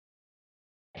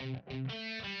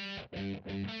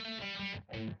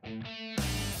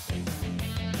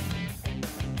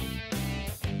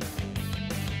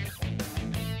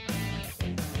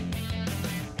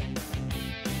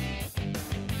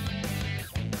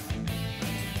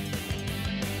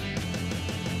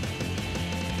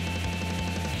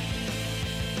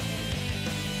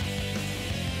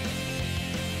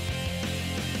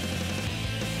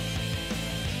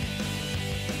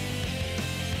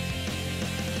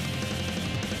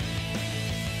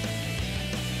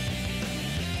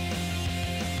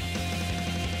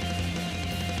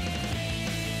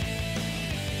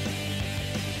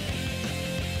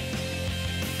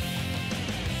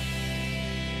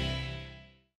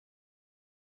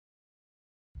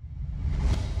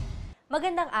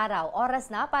Magandang araw,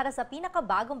 oras na para sa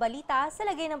pinakabagong balita sa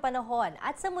lagay ng panahon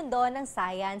at sa mundo ng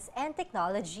science and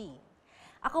technology.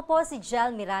 Ako po si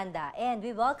Jel Miranda and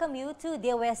we welcome you to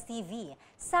DOSTv,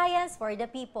 Science for the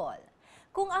People.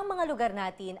 Kung ang mga lugar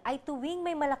natin ay tuwing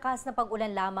may malakas na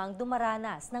pag-ulan lamang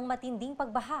dumaranas ng matinding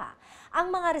pagbaha,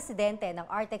 ang mga residente ng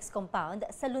Artex Compound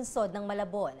sa lungsod ng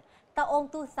Malabon,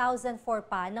 taong 2004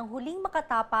 pa nang huling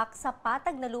makatapak sa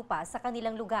patag na lupa sa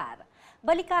kanilang lugar.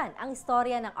 Balikan ang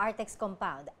istorya ng Artex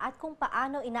Compound at kung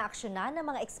paano inaaksyonan ng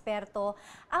mga eksperto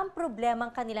ang problemang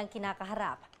kanilang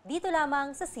kinakaharap. Dito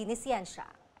lamang sa SineSiyensya.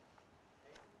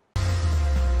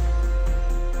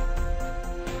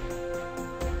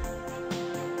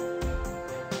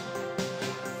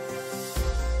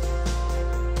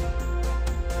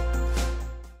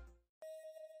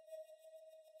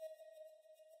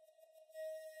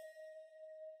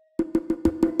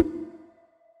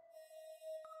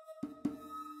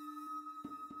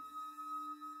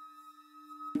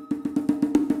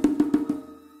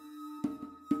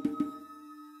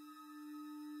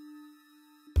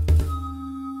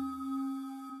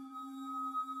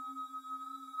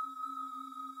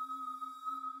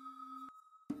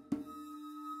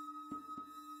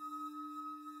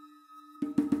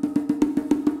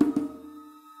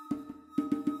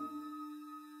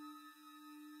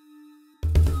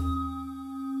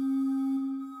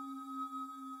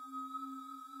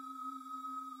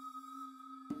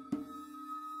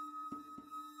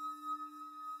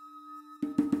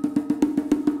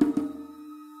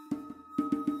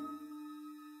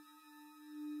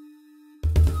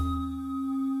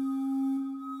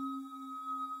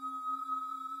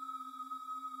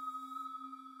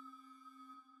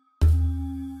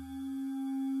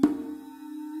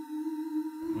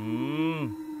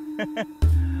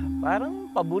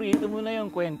 Parang paborito mo na yung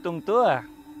kwentong to ah.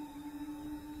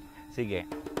 Sige.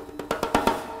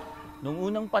 Noong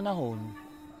unang panahon,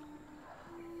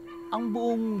 ang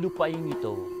buong lupain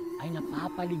ito ay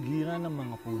napapaligiran ng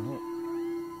mga puno.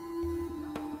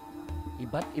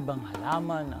 Iba't ibang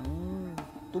halaman ang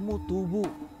tumutubo.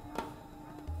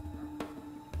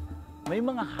 May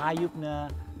mga hayop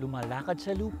na lumalakad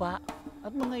sa lupa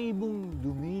at mga ibong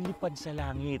lumilipad sa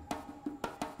langit.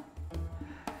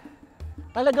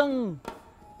 Talagang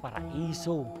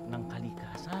paraiso ng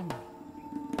kalikasan.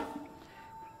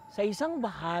 Sa isang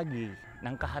bahagi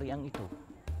ng kahariang ito,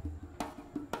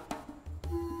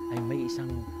 ay may isang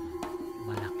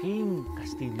malaking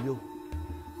kastilyo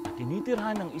at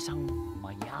tinitirhan ng isang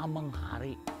mayamang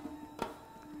hari.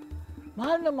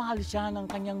 Mahal na mahal siya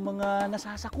ng kanyang mga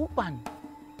nasasakupan.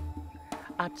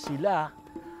 At sila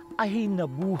ay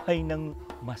nabuhay ng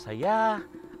masaya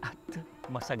at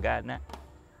masagana.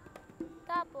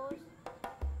 Tapos,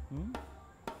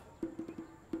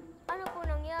 ano po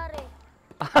nangyari?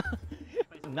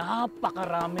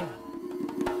 Napakarami.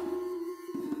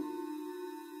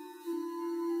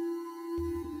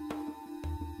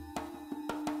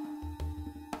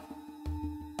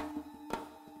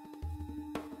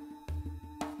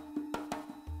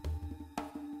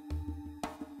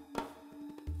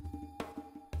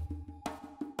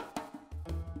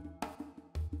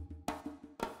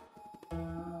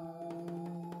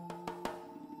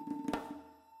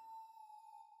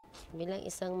 Bilang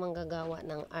isang manggagawa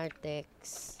ng Artex,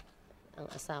 ang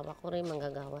asawa ko rin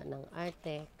manggagawa ng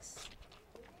Artex.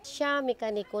 Siya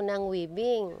mekaniko ng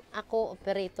weaving, ako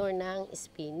operator ng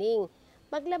spinning.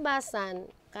 Paglabasan,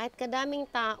 kahit kadaming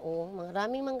tao,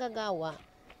 maraming manggagawa,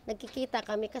 nagkikita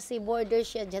kami kasi border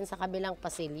siya dyan sa kabilang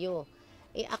pasilyo.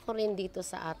 Ako rin dito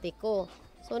sa ate ko.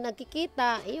 So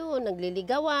nagkikita, yun,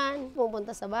 nagliligawan,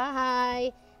 pumunta sa bahay,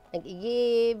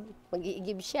 nag-igib,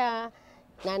 mag-iigib siya.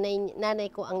 Nanay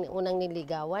ko ang unang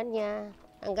niligawan niya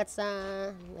hanggat sa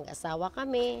nag-asawa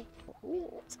kami.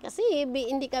 Kasi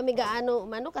hindi kami gaano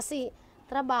kasi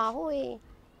trabaho eh.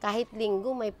 Kahit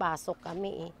linggo may pasok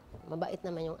kami eh. Mabait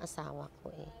naman yung asawa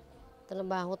ko eh.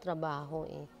 Trabaho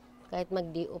eh. Kahit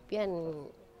magdiop yan,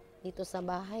 dito sa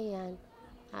bahay yan,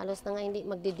 halos na nga hindi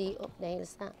magdidiop dahil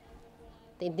sa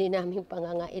tindi namin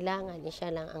pangangailangan.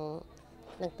 Siya lang ang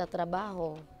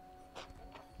nagtatrabaho.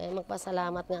 Kaya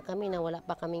magpasalamat nga kami na wala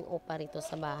pa kaming upa rito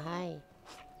sa bahay.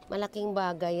 Malaking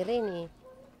bagay rin eh.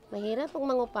 Mahirap pag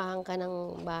mangupahan ka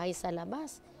ng bahay sa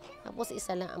labas, tapos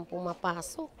isa lang ang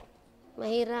pumapasok.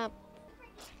 Mahirap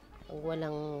pag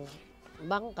walang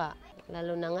bangka,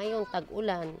 lalo na ngayon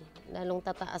tag-ulan, lalong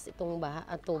tataas itong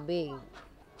tubig.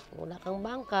 Kung wala kang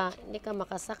bangka, hindi ka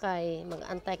makasakay,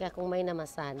 mag-antay ka kung may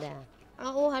namasada.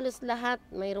 Oo, halos lahat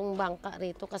mayroong bangka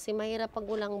rito kasi mahirap pag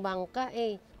walang bangka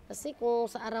eh. Kasi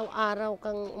kung sa araw-araw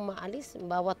kang umaalis,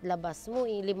 bawat labas mo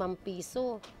 5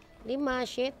 piso. 5,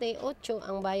 7, 8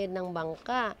 ang bayad ng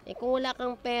bangka. Eh kung wala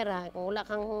kang pera, kung wala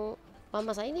kang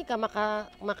pamasahe, hindi ka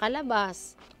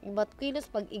makalabas. Iba't kilos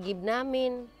pag-igib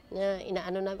namin, na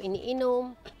inaano namin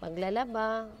iniinom,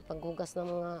 paglalaba, paghugas ng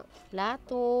mga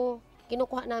plato,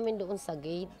 kinukuha namin doon sa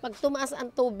gate. Pag tumaas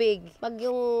ang tubig, pag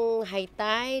yung high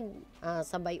tide,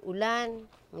 sabay ulan,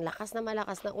 malakas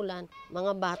na ulan,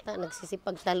 mga bata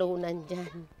nagsisipagtalunan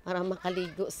dyan para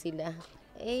makaligo sila.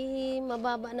 Eh,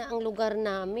 mababa na ang lugar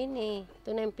namin eh. Ito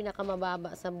na yung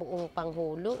pinakamababa sa buong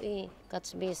Panghulo eh.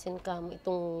 Catch basin kami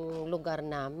itong lugar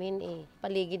namin eh.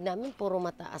 Paligid namin puro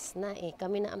mataas na eh.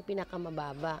 Kami na ang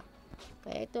pinakamababa.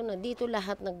 Kaya ito na, dito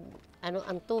lahat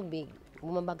ang tubig.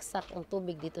 Bumabagsak ang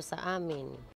tubig dito sa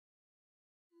amin.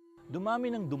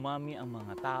 Dumami ng dumami ang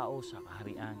mga tao sa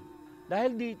kaharian.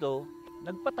 Dahil dito,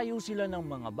 nagpatayo sila ng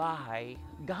mga bahay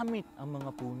gamit ang mga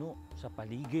puno sa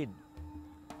paligid.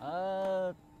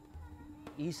 At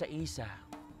isa-isa,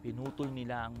 pinutol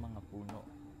nila ang mga puno.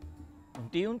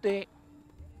 Unti-unti,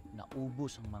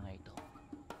 naubos ang mga ito.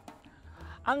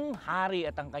 Ang hari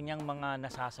at ang kanyang mga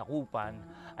nasasakupan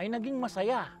ay naging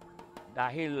masaya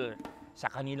dahil sa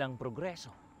kanilang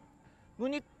progreso.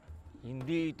 Ngunit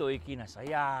hindi ito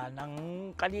ikinasaya ng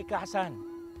kalikasan.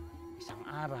 Isang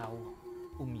araw,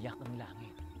 umiyak ang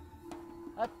langit.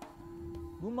 At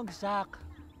bumagsak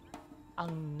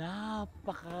ang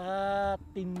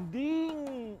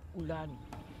napakatinding ulan.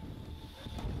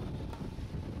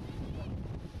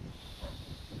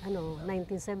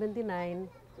 1979,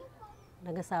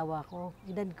 nag-asawa ko.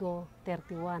 Edad ko,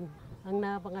 31. Ang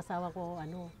napangasawa ko,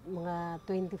 mga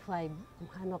 25.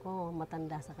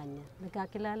 Matanda sa kanya.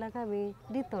 Nagkakilala kami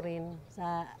dito rin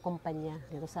sa kumpanya,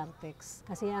 dito sa Artex.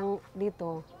 Kasi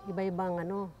dito, iba-ibang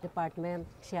department.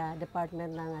 Siya,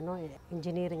 department ng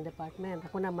engineering department.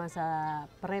 Ako naman sa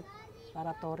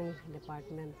preparatory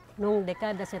department. Noong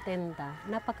dekada 70,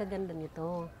 napakaganda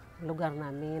nito, lugar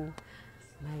namin.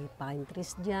 May pine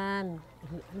trees dyan.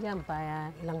 Diyan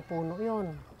pa, ilang puno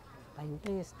yun. Pine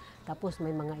trees. Tapos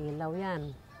may mga ilaw yan.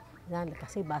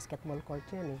 Kasi basketball court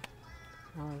yan eh.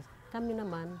 Kami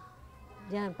naman,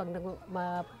 diyan, pag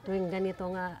tuwing ganito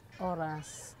nga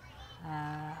oras,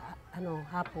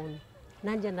 hapon,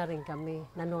 nandyan na rin kami,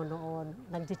 nanonood,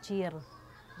 nag-cheer.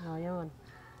 Yun.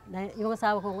 Yung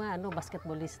asawa ko nga,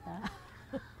 basketballista.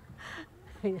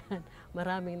 Yan.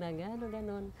 Maraming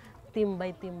ganon. Team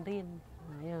by team rin.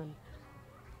 Ayun.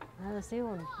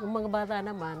 Yun. Yung mga bata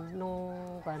naman,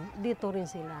 dito rin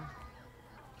sila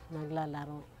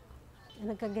naglalaro.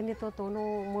 Nagkaganito to,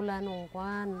 mula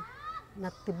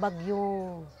natibag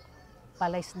yung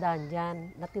palaisdaan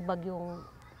dyan, natibag yung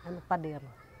pader.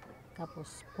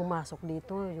 Tapos pumasok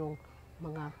dito yung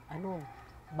mga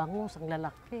bangus, ang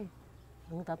lalaki,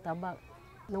 ang tataba.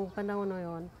 Nung panahon na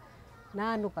yun,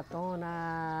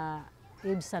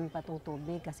 ibsan pa itong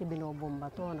tubig kasi binobomba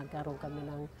to. Nagkaroon kami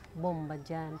ng bomba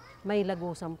dyan. May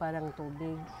lagusan pa ng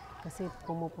tubig kasi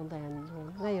pumupunta yan.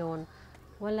 Ngayon,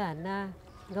 wala na.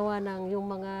 Gawa ng yung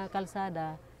mga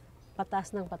kalsada,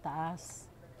 pataas ng pataas.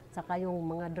 Saka yung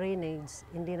mga drainage,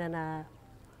 hindi na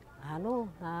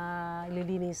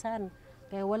ililinisan.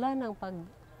 Kaya wala nang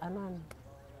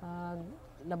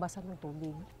paglabasan ng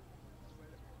tubig.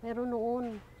 Pero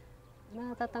noon,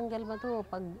 natatanggal ba to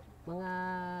pag mga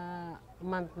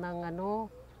month ng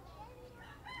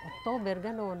October,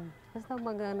 ganon. Basta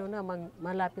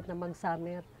malapit na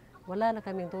mag-summer, wala na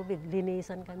kaming tubig.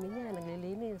 Linisan kami niya,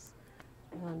 naglilinis.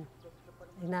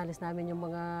 Inalis namin yung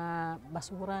mga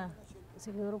basura.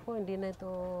 Siguro po hindi na ito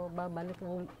babalik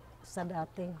sa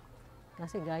dati.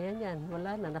 Kasi gaya niyan,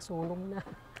 wala na, nasunog na.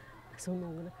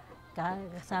 Nasunog na.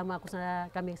 Kasama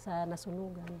kami sa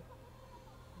nasunugan.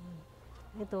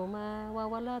 Ito,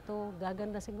 mawawala to,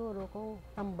 gaganda siguro kung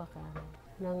tambakan.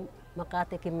 Nang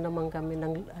makatikim naman kami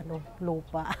ng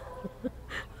lupa.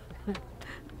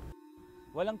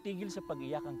 Walang tigil sa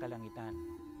pag-iyak ang kalangitan.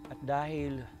 At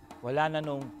dahil wala na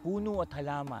nung puno at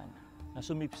halaman na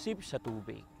sumipsip sa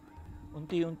tubig,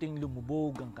 unti-unting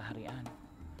lumubog ang kaharian.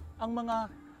 Ang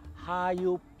mga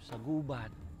hayop sa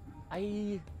gubat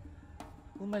ay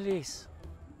umalis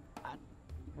at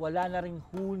wala na ring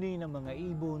huni ng mga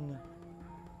ibon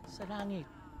sa langit.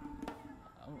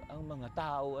 Ang mga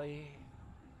tao ay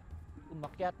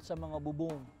umakyat sa mga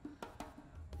bubong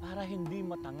para hindi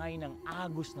matangay ng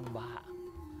agos ng baha.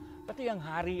 Pati ang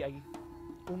hari ay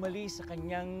umalis sa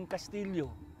kanyang kastilyo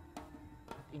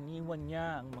at iniwan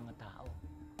niya ang mga tao.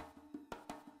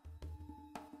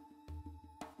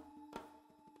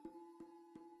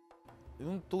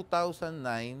 Yung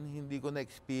 2009, hindi ko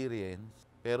na-experience,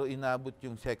 pero inabot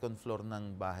yung second floor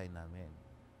ng bahay namin.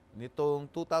 Nitong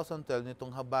 2012, nitong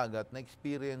habagat,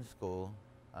 na-experience ko,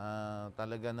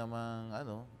 talaga namang,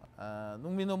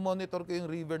 nung minomonitor ko yung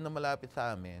river na malapit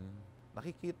sa amin,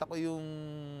 nakikita ko yung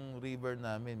river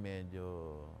namin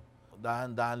medyo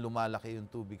dahan-dahan lumalaki yung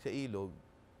tubig sa ilog.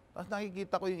 Tapos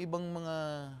nakikita ko yung ibang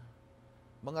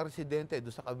mga residente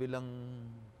doon sa kabila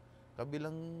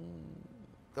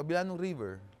ng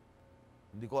river.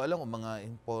 Hindi ko alam kung mga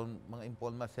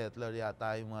informal settler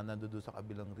yata yung mga nandoon sa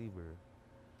kabilang river.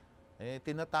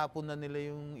 Tinatapon na nila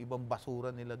yung ibang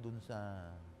basura nila dun sa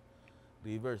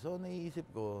river. So naiisip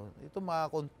ko, ito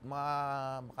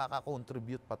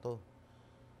makaka-contribute pa to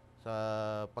sa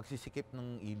pagsisikip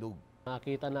ng ilog.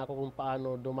 Nakita na ako kung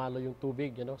paano dumalo yung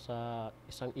tubig sa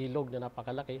isang ilog na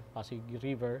napakalaki, Pasig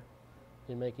River.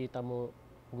 Yung makikita mo,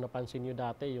 kung napansin nyo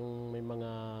dati, yung may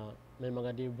mga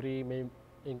debris,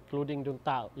 including yung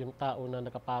tao na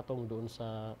nakapatong doon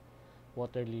sa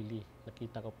water lily.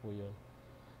 Nakita ko po yun.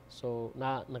 So,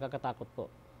 nakakatakot po.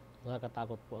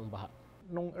 Nakakatakot po ang baha.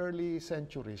 Nung early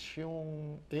centuries,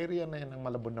 yung area na yan ng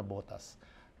Malabon na Botas,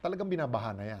 talagang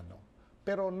binabaha na yan. No?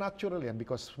 Pero natural yan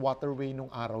because waterway nung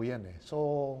araw yan eh.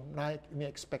 So,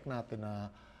 ni-expect natin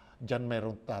na dyan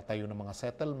meron tatayo ng mga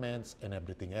settlements and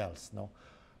everything else. No?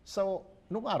 So,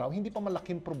 nung araw, hindi pa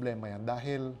malaking problema yan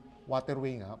dahil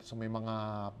waterway nga, so may mga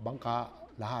bangka,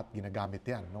 lahat ginagamit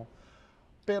yan. No?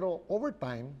 Pero over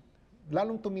time,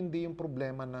 lalong tumindi yung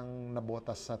problema ng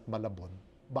Nabotas at Malabon.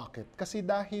 Bakit? Kasi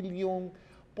dahil yung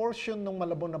portion ng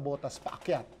Malabon na Botas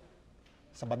paakyat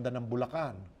sa banda ng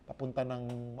Bulacan, papunta ng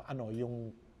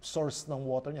yung source ng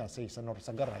water niya, say sa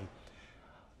Norsagaray,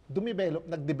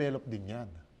 nag-develop din yan.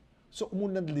 So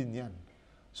umunlad din yan.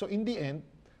 So in the end,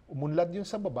 umunlad yung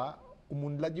sa baba,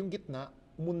 umunlad yung gitna,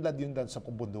 umunlad yung dan sa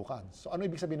kabundukan. So ano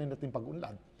ibig sabihin natin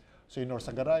pag-unlad? So yung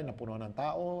Norsagaray, napuno ng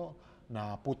tao,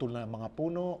 naputol na mga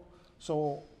puno.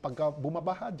 So pagka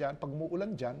bumabaha dyan, pag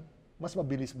umuulan dyan, mas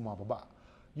mabilis bumababa.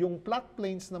 Yung flat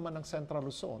plains naman ng Central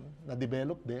Luzon,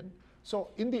 na-develop din.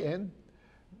 So in the end,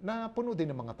 napuno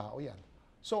din ng mga tao yan.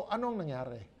 So ano ang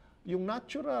nangyari? Yung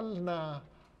natural na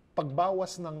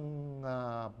pagbawas ng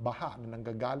baha na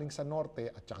nanggagaling sa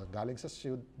norte at saka galing sa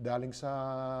sud, galing sa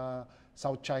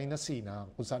South China Sea na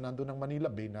kung saan nandun ang Manila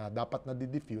Bay na dapat na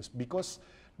di-diffuse because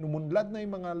numunlad na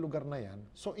yung mga lugar na yan.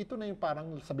 So ito na yung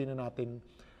parang sabihin na natin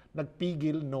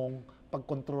nagpigil nung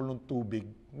pagkontrol ng tubig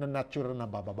na natural na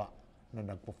bababa na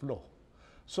nagpo-flow.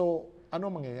 So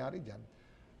ano mangyayari dyan?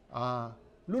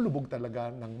 Lulubog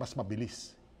talaga ng mas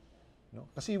mabilis. No?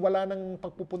 Kasi wala nang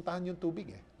pagpupuntahan yung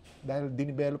tubig eh. Dahil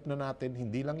dinevelop na natin,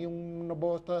 hindi lang yung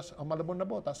Nabotas, ang Malabon na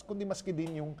Botas, kundi maski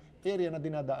din yung area na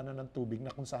dinadaanan ng tubig na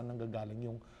kung saan nanggagaling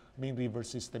yung main river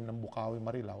system ng Bukawi,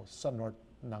 Marilao sa north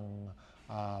ng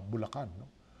Bulacan. No?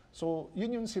 So,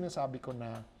 yun yung sinasabi ko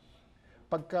na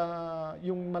pagka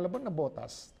yung Malabon na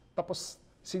Botas, tapos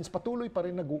since patuloy pa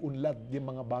rin nag-uunlad yung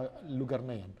mga lugar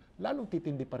na yan, lalong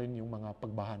titindi pa rin yung mga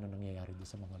pagbaha na nangyayari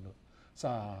sa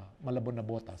sa Malabon na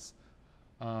Botas.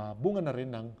 Bunga na rin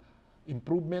ng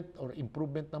improvement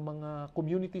ng mga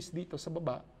communities dito sa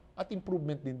baba at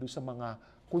improvement din doon sa mga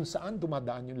kung saan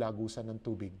dumadaan yung lagusan ng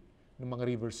tubig ng mga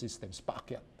river systems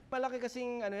paakyat. Malaki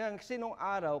kasing yan, kasi nung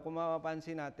araw kung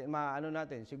mapapansin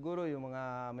natin, siguro yung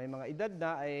may mga edad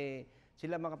na ay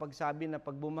sila makapagsabi na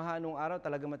pag bumaha nung araw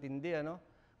talaga matindi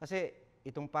Kasi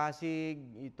itong Pasig,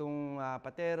 itong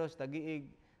Pateros, Taguig,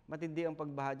 matindi ang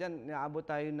pagbaha diyan. Naabot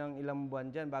tayo ng ilang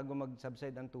buwan diyan bago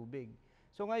mag-subside ang tubig.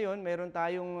 So ngayon, meron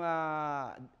tayong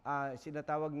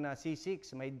sinatawag na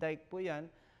C6, may dike po yan,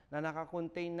 na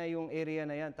nakakontain na yung area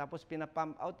na yan. Tapos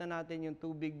pinapump out na natin yung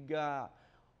tubig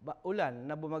ulan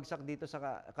na bumagsak dito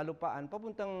sa kalupaan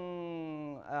papuntang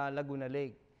Laguna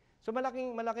Lake. So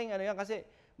malaking yan kasi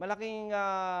malaking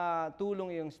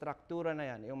tulong yung struktura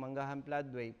na yan, yung Manggahan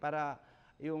Floodway, para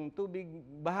yung tubig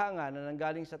baha nga na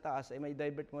nanggaling sa taas ay may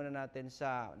divert muna natin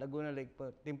sa Laguna Lake for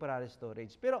temporary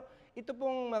storage. Pero ito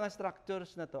pong mga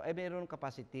structures na to ay mayroon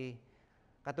capacity.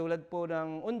 Katulad po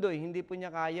ng Undoy, hindi po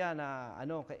niya kaya na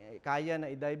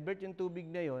i-divert yung tubig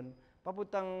na yon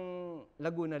papuntang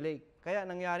Laguna Lake. Kaya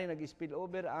nangyari, nag-spill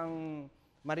over ang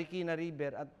Marikina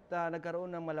River at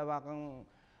nagkaroon ng malawakang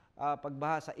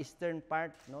pagbaha sa eastern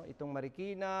part, no? Itong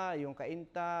Marikina, yung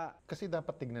Cainta. Kasi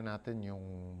dapat tignan natin yung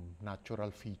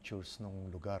natural features ng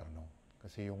lugar, no?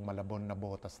 Kasi yung Malabon na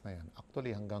Botas na yan,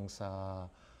 actually hanggang sa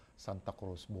Santa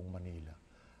Cruz, buong Manila.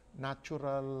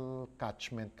 Natural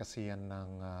catchment kasi yan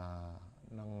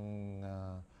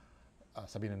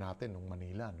sabihin na natin, ng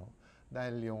Manila, no?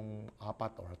 Dahil yung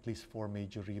 4 or at least 4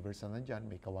 major rivers na nandyan,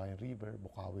 may Kawayan River,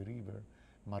 Bukawi River,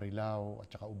 Marilao,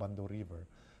 at saka Ubando River,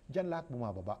 diyan lahat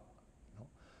bumababa. No?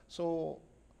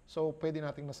 So pwede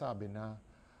nating masabi na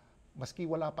maski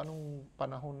wala pa nung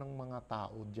panahon ng mga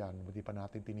tao diyan, hindi pa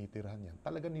natin tinitirhan yan,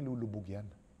 talaga nilulubog yan.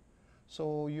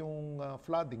 So yung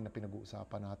flooding na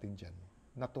pinag-uusapan natin diyan,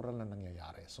 natural na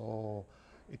nangyayari. So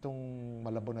itong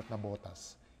Malabon at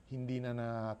Nabotas, hindi na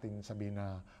natin sabihin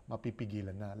na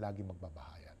mapipigilan na lagi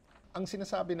magbabahayan. Ang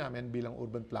sinasabi namin bilang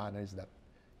urban planners that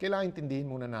kailangan intindihin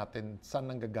muna natin saan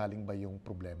nanggagaling ba yung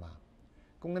problema.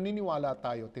 Kung naniniwala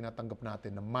tayo, tinatanggap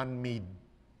natin na man-made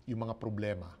yung mga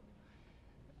problema,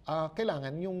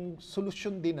 kailangan yung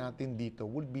solusyon din natin dito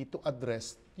would be to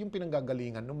address yung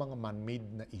pinanggagalingan ng mga man-made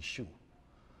na issue.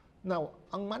 Now,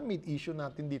 ang man-made issue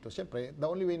natin dito, siyempre, the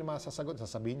only way na masasagot,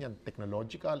 sasabihin yan,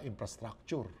 technological,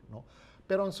 infrastructure. No?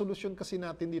 Pero ang solusyon kasi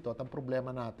natin dito at ang problema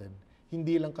natin,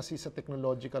 hindi lang kasi sa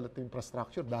technological at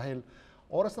infrastructure dahil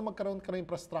oras na magkaroon ka ng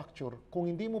infrastructure, kung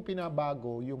hindi mo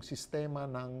pinabago yung sistema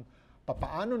ng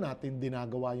papaano natin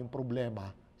dinagawa yung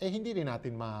problema, hindi rin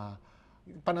natin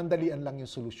panandalian lang yung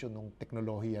solusyon ng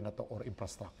teknolohiya na to or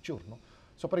infrastructure. No?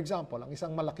 So for example, ang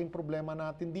isang malaking problema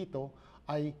natin dito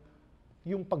ay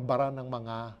yung pagbara ng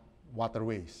mga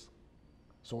waterways.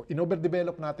 So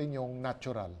in-overdevelop natin yung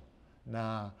natural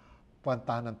na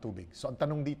puntahan ng tubig. So ang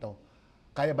tanong dito,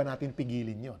 kaya ba natin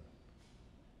pigilin yon?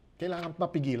 Kailangan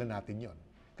mapigilan natin yon.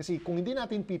 Kasi kung hindi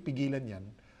natin pipigilan yan,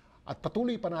 at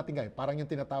patuloy pa natin ngayon, parang yung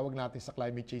tinatawag natin sa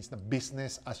climate change na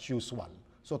business as usual.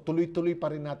 So tuloy-tuloy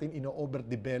pa rin natin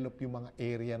ino-overdevelop yung mga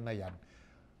area na yan,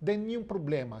 then yung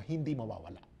problema hindi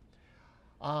mawawala.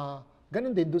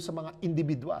 Ganon din doon sa mga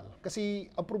individual. Kasi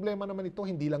ang problema naman ito,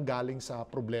 hindi lang galing sa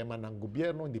problema ng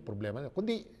gobyerno, hindi problema nila,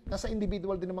 kundi nasa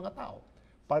individual din ng mga tao.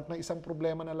 Part ng isang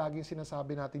problema na laging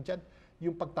sinasabi natin dyan,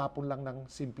 yung pagtapon lang ng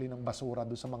simple ng basura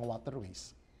doon sa mga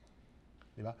waterways.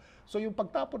 Diba? So yung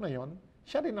pagtapon na yon,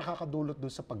 siya rin nakakadulot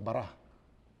doon sa pagbara.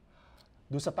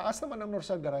 Doon sa taas naman ng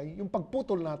Norsagaray, yung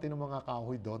pagputol natin ng mga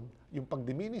kahoy doon, yung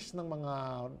pagdiminish ng mga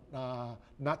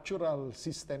natural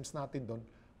systems natin doon,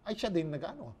 ay siya din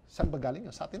saan ba galing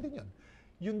yun? Sa atin din yun.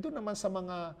 Yun doon naman sa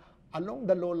mga along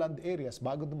the lowland areas,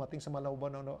 bago dumating sa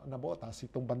Malabon na Botas,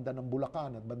 itong banda ng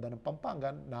Bulacan at banda ng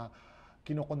Pampangan, na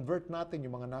kino-convert natin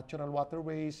yung mga natural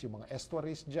waterways, yung mga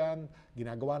estuaries dyan,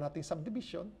 ginagawa natin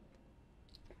subdivision,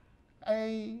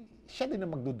 ay siya din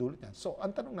ang magdudulot niyan. So,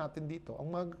 ang tanong natin dito,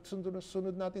 ang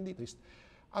sunod natin dito is,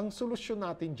 ang solusyon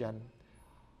natin dyan,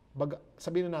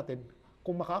 sabihin natin,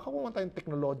 kung makakakuha tayong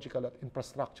technological at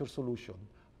infrastructure solution,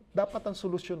 dapat ang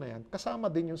solusyon na yan,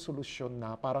 kasama din yung solusyon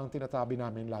na parang tinatabi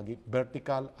namin lagi,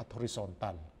 vertical at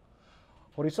horizontal.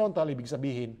 Horizontal, ibig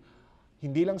sabihin,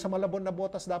 hindi lang sa Malabon na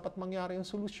Botas dapat mangyari yung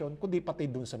solusyon, kundi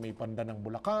pati doon sa may banda ng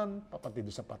Bulacan, pati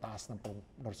doon sa pataas ng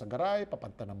Norsagaray,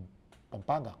 papunta ng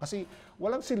Pampanga. Kasi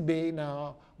walang silbi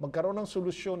na magkaroon ng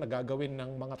solusyon na gagawin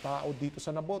ng mga tao dito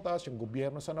sa Nabotas, yung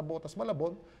gobyerno sa Nabotas,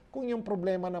 Malabon, kung yung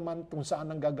problema naman kung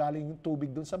saan nanggagaling yung tubig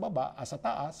doon sa baba, sa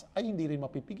taas, ay hindi rin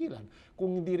mapipigilan.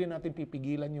 Kung hindi rin natin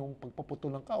pipigilan yung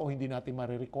pagpuputol ng kao, hindi natin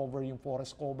marirecover yung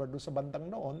forest cover doon sa bandang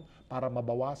noon para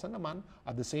mabawasan naman.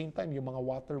 At the same time, yung mga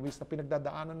waterways na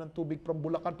pinagdadaanan ng tubig from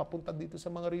Bulacan papunta dito sa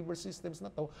mga river systems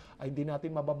na to, ay hindi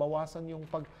natin mababawasan yung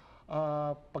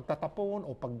pagtatapon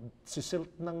o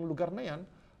pagsisilt ng lugar na yan,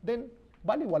 then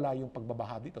baliwala yung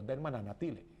pagbabaha dito dahil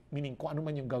mananatili. Meaning kung ano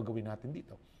man yung gagawin natin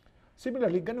dito.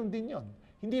 Similarly, ganun din yon.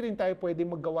 Hindi rin tayo pwede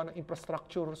maggawa ng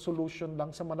infrastructure solution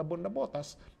lang sa Malabon na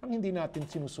Botas nang hindi natin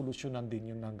sinusolusyonan din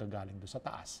yung nanggagaling doon sa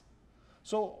taas.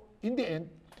 So, in the end,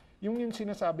 yung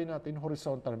sinasabi natin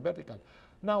horizontal and vertical.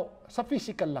 Now, sa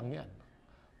physical lang yan.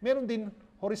 Meron din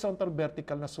horizontal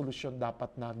vertical na solusyon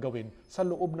dapat na gawin sa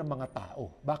loob ng mga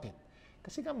tao. Bakit?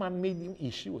 Kasi nga man-made yung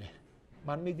issue eh.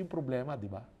 Man-made yung problema, di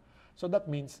ba? So that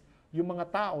means, yung mga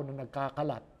tao na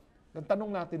nagkakalat, ang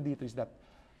tanong natin dito is that,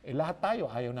 lahat tayo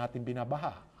ayaw natin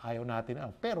binabaha, ayaw natin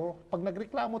pero pag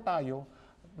nagreklamo tayo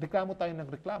ng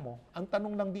reklamo, ang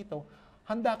tanong lang dito,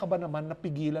 handa ka ba naman na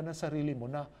pigilan ang sarili mo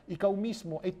na ikaw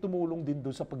mismo ay tumulong din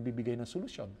doon sa pagbibigay ng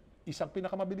solusyon? Isang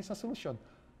pinakamabilis na solusyon,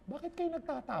 bakit kayo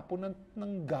nagtatapon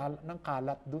ng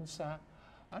kalat doon sa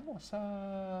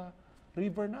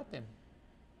river natin?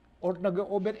 or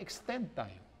nag-overextend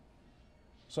tayo.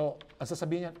 So, ang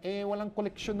sasabihin niyan, walang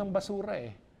koleksyon ng basura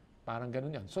Parang ganun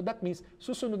yan. So that means,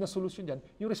 susunod na solusyon dyan,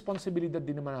 yung responsibilidad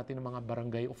din naman natin ng mga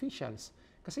barangay officials.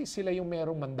 Kasi sila yung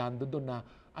merong mandando doon na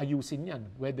ayusin yan,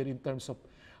 whether in terms of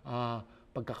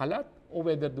pagkakalat o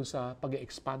whether doon sa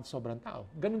pag-expand sobrang tao.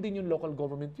 Ganun din yung local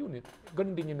government unit,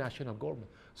 ganun din yung national government.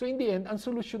 So in the end, ang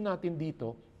solusyon natin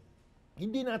dito,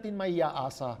 hindi natin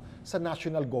maiaasa sa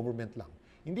national government lang.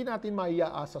 Hindi natin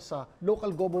maiaasa sa local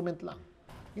government lang.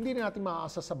 Hindi rin natin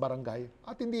maaasa sa barangay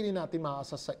at hindi rin natin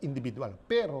maaasa sa individual.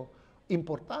 Pero,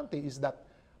 importante is that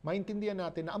maintindihan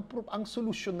natin na ang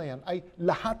solusyon na yan ay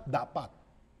lahat dapat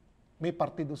may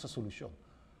parte doon sa solusyon.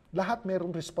 Lahat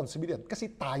mayroong responsibilidad kasi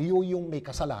tayo yung may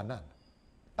kasalanan.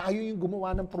 Tayo yung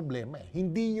gumawa ng problema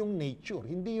Hindi yung nature,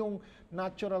 hindi yung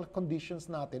natural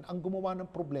conditions natin ang gumawa ng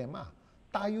problema.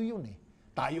 Tayo yun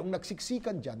Tayo ang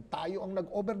nagsiksikan dyan, tayo ang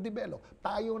nag-overdevelop,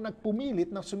 tayo ang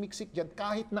nagpumilit na sumiksik dyan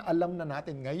kahit na alam na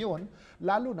natin ngayon,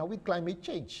 lalo na with climate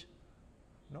change.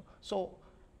 No? So,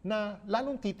 na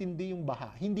lalong titindi yung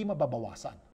baha, hindi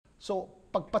mababawasan. So,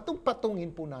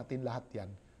 pagpatong-patungin po natin lahat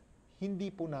yan, hindi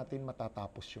po natin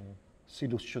matatapos yung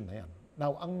solusyon na yan.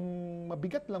 Now, ang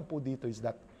mabigat lang po dito is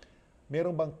that,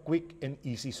 meron bang quick and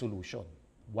easy solution?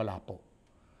 Wala po.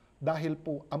 Dahil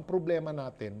po, ang problema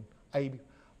natin ay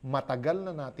matagal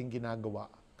na natin ginagawa.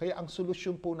 Kaya ang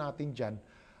solusyon po natin dyan,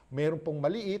 meron pong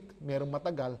maliit, merong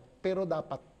matagal, pero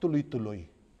dapat tuloy-tuloy.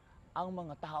 Ang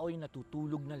mga tao ay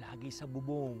natutulog na lagi sa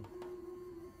bubong.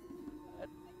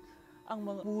 At ang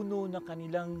mga puno na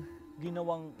kanilang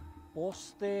ginawang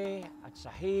poste at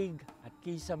sahig at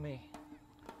kisame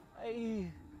ay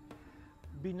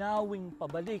binawing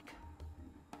pabalik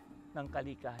ng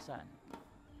kalikasan.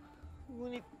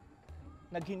 Ngunit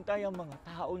naghintay ang mga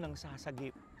tao ng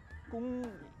sasagip. Kung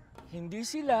hindi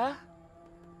sila,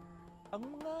 ang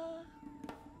mga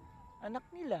anak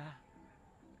nila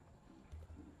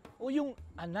o yung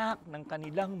anak ng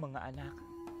kanilang mga anak,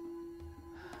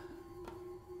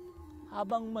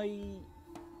 habang may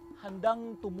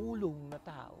handang tumulong na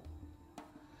tao,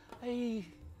 ay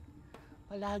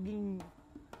palaging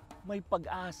may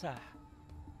pag-asa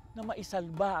na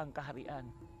maisalba ang kaharian.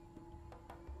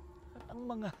 At ang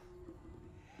mga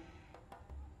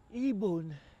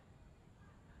ibon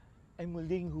ay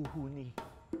muling huhuni.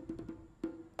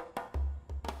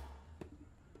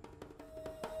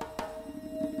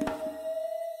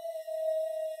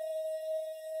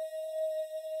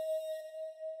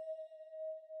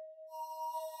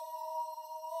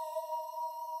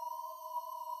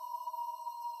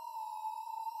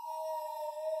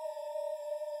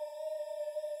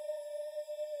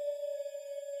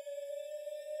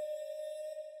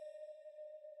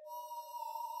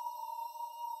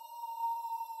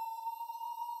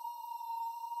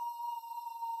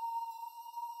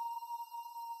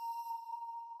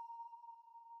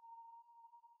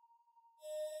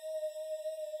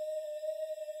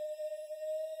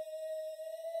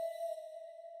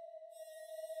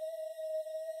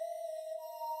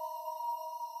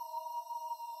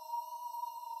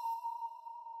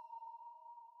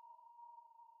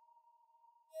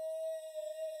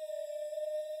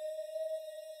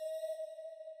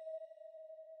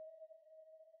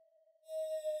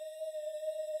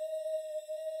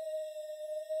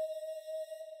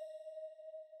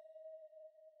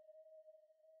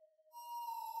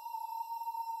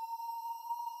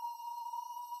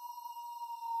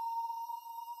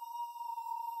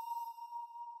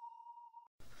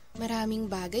 Maraming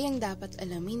bagay ang dapat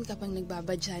alamin kapag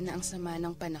nagbabadya na ang sama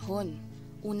ng panahon.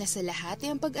 Una sa lahat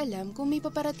ay ang pag-alam kung may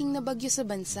paparating na bagyo sa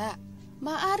bansa.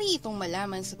 Maaari itong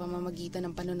malaman sa pamamagitan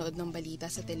ng panonood ng balita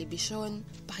sa telebisyon,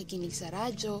 pakikinig sa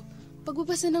radyo,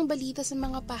 pagbabasa ng balita sa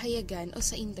mga pahayagan o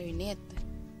sa internet.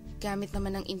 Gamit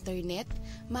naman ang internet,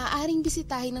 maaaring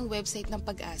bisitahin ang website ng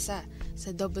Pag-asa sa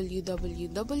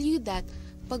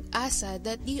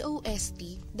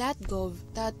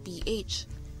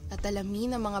www.pagasa.dostv.gov.ph at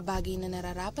alamin ang mga bagay na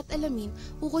nararapat alamin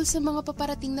ukol sa mga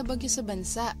paparating na bagyo sa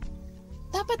bansa.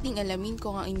 Dapat ding alamin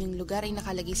kung ang inyong lugar ay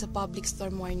nakalagay sa public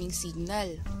storm warning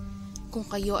signal. Kung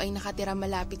kayo ay nakatira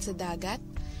malapit sa dagat,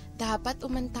 dapat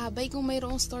umantabay kung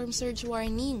mayroong storm surge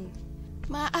warning.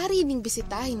 Maaari ding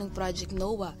bisitahin ang Project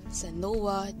NOAA sa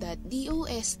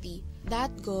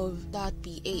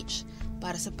noaa.dostv.gov.ph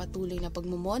para sa patuloy na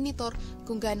pagmumonitor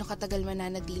kung gaano katagal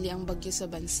mananatili ang bagyo sa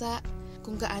bansa,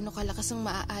 kung gaano kalakas ang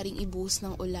maaaring ibuhos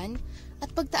ng ulan at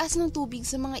pagtaas ng tubig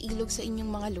sa mga ilog sa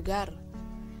inyong mga lugar.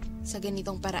 Sa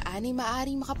ganitong paraan ay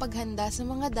maaaring makapaghanda sa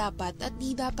mga dapat at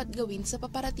di dapat gawin sa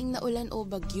paparating na ulan o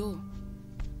bagyo.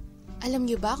 Alam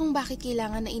niyo ba kung bakit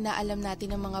kailangan na inaalam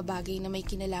natin ang mga bagay na may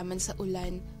kinalaman sa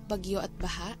ulan, bagyo at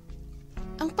baha?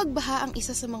 Ang pagbaha ang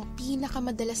isa sa mga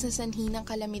pinakamadalas na sanhi ng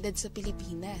kalamidad sa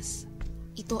Pilipinas.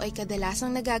 Ito ay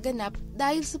kadalasang nagaganap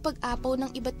dahil sa pag-apaw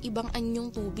ng iba't ibang anyong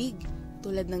tubig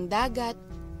tulad ng dagat,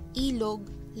 ilog,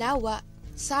 lawa,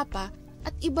 sapa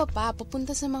at iba pa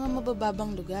papunta sa mga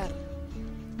mabababang lugar.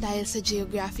 Dahil sa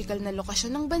geographical na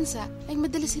lokasyon ng bansa ay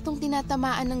madalas itong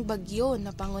tinatamaan ng bagyo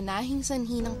na pangunahing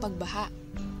sanhi ng pagbaha.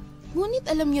 Ngunit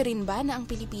alam niyo rin ba na ang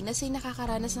Pilipinas ay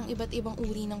nakakaranas ng iba't ibang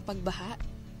uri ng pagbaha?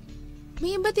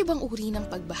 May iba't ibang uri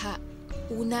ng pagbaha.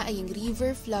 Una ay ang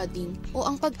river flooding o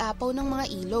ang pag-apaw ng mga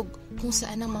ilog kung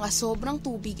saan ang mga sobrang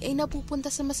tubig ay napupunta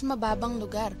sa mas mababang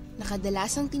lugar na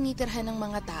kadalasang tinitirhan ng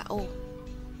mga tao.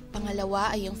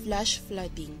 Pangalawa ay ang flash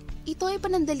flooding. Ito ay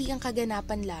panandaliang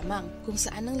kaganapan lamang kung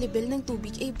saan ang level ng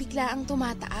tubig ay biglaang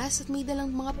tumataas at may dalang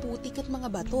mga putik at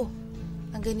mga bato.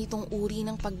 Ang ganitong uri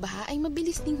ng pagbaha ay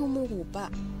mabilis ding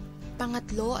humuhupa.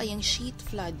 Pangatlo ay ang sheet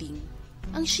flooding.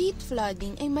 Ang sheet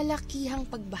flooding ay malakihang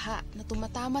pagbaha na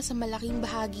tumatama sa malaking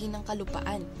bahagi ng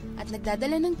kalupaan at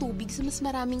nagdadala ng tubig sa mas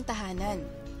maraming tahanan.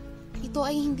 Ito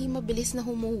ay hindi mabilis na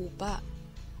humuhupa.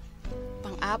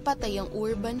 Pang-apat ay ang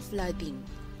urban flooding.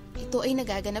 Ito ay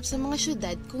nagaganap sa mga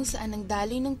syudad kung saan ang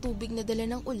daloy ng tubig na dala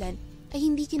ng ulan ay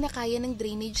hindi kinakaya ng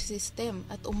drainage system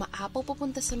at umaapaw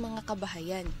papunta sa mga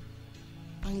kabahayan.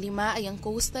 Pang-lima ay ang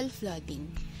coastal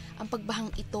flooding. Ang pagbahang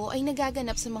ito ay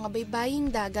nagaganap sa mga baybaying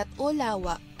dagat o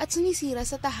lawa at sumisira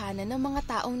sa tahanan ng mga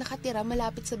taong nakatira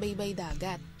malapit sa baybay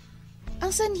dagat. Ang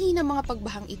sanhi ng mga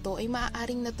pagbahang ito ay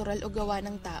maaaring natural o gawa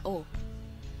ng tao.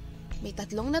 May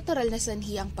tatlong natural na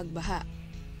sanhi ang pagbaha.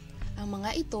 Ang mga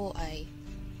ito ay: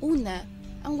 una,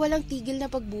 ang walang tigil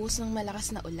na pagbuhos ng malakas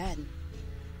na ulan.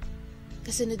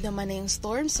 Kasunod naman ay yung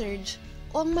storm surge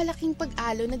o ang malaking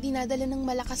pag-alo na dinadala ng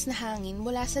malakas na hangin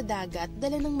mula sa dagat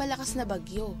dala ng malakas na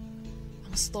bagyo.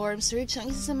 Ang storm surge ang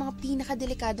isa sa mga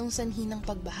pinakadelikadong sanhi ng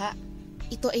pagbaha.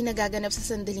 Ito ay nagaganap sa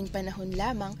sandaling panahon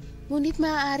lamang, ngunit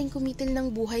maaaring kumitil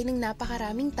ng buhay ng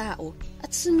napakaraming tao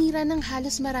at sumira ng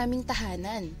halos maraming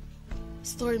tahanan.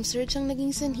 Storm surge ang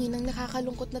naging sanhi ng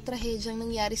nakakalungkot na trahedyang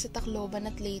nangyari sa Tacloban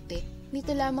at Leyte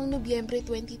nito lamang Nobyembre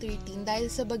 2013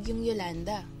 dahil sa bagyong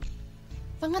Yolanda.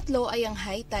 Pangatlo ay ang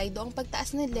high tide o ang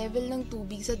pagtaas ng level ng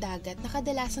tubig sa dagat na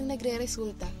kadalasang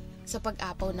nagre-resulta sa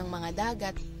pag-apaw ng mga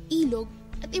dagat, ilog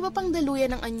at iba pang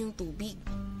daluyan ng anyong tubig.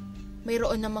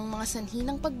 Mayroon namang mga sanhi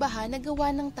ng pagbaha na gawa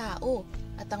ng tao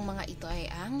at ang mga ito ay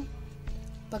ang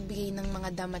pagbigay ng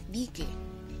mga dam at dike.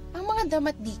 Ang mga dam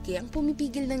at dike ang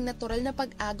pumipigil ng natural na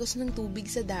pag-agos ng tubig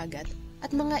sa dagat at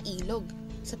mga ilog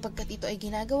sapagkat ito ay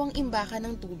ginagawang imbakan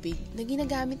ng tubig na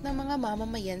ginagamit ng mga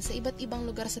mamamayan sa iba't ibang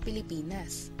lugar sa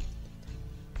Pilipinas.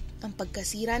 Ang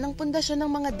pagkasira ng pundasyon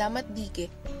ng mga dam at dike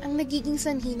ang nagiging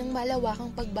sanhi ng malawakang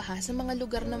pagbaha sa mga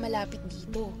lugar na malapit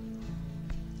dito.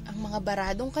 Ang mga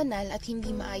baradong kanal at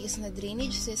hindi maayos na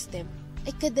drainage system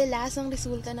ay kadalasang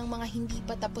resulta ng mga hindi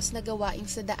pa tapos na gawain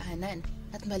sa daanan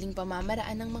at maling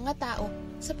pamamaraan ng mga tao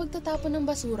sa pagtatapon ng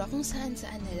basura kung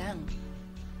saan-saan na lang.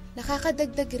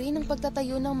 Nakakadagdag rin ang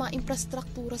pagtatayo ng mga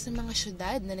infrastruktura sa mga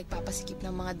syudad na nagpapasikip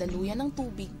ng mga daluyan ng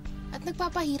tubig at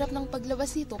nagpapahirap ng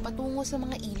paglabas nito patungo sa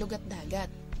mga ilog at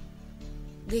dagat.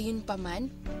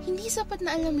 Gayunpaman, hindi sapat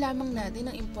na alam lamang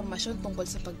natin ang impormasyon tungkol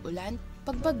sa pag-ulan,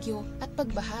 pagbagyo at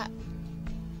pagbaha.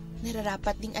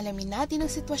 Nararapat ding alamin natin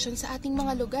ang sitwasyon sa ating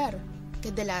mga lugar.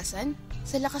 Kadalasan,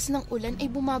 sa lakas ng ulan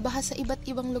ay bumabaha sa iba't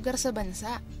ibang lugar sa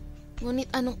bansa. Ngunit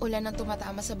anong ulan ang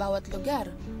tumatama sa bawat lugar?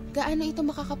 Gaano ito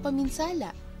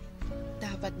makakapaminsala?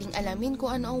 Dapat ding alamin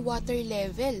kung ano ang water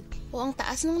level o ang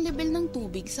taas ng level ng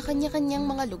tubig sa kanya-kanyang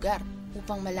mga lugar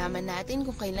upang malaman natin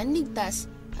kung kailan ligtas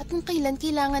at kung kailan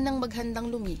kailangan ng maghandang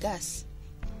lumigas.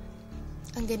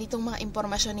 Ang ganitong mga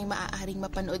impormasyon ay maaaring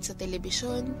mapanood sa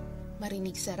telebisyon,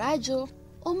 marinig sa radyo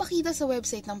o makita sa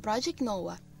website ng Project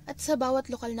NOAA at sa bawat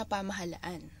lokal na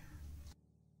pamahalaan.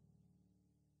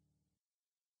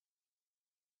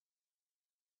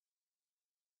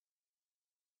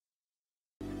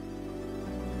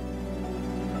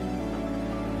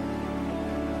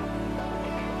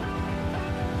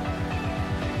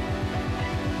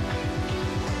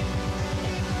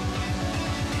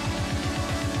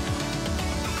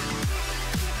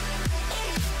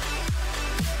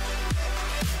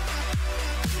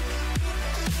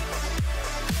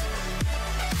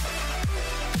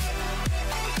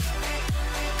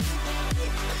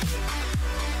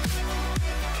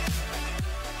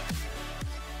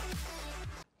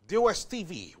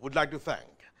 DOSTv would like to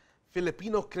thank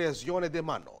Filipino Creazione de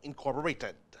Mano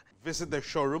Incorporated. Visit their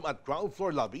showroom at ground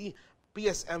floor lobby,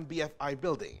 PSM BFI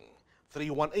Building,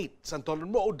 318 Santolan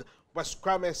Road, West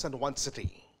Crames, San Juan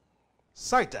City.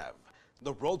 SineSiyensya,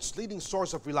 the world's leading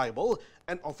source of reliable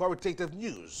and authoritative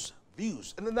news.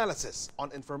 views and analysis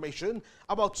on information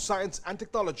about science and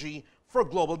technology for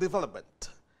global development.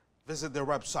 Visit their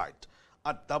website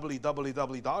at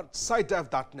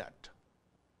www.scidev.net.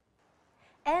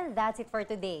 And that's it for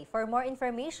today. For more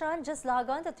information, just log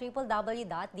on to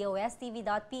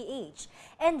www.dostv.ph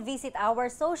and visit our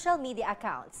social media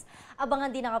accounts. Abangan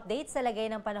din ang update sa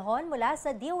lagay ng panahon mula sa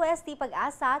DOST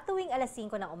Pag-asa tuwing alas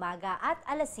 5 ng umaga at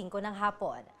alas 5 ng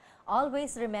hapon.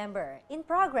 Always remember, in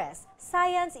progress,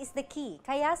 science is the key,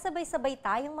 kaya sabay-sabay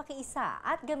tayong makiisa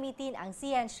at gamitin ang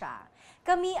siyensya.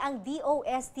 Kami ang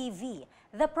DOSTv,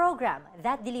 the program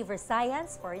that delivers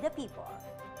science for the people.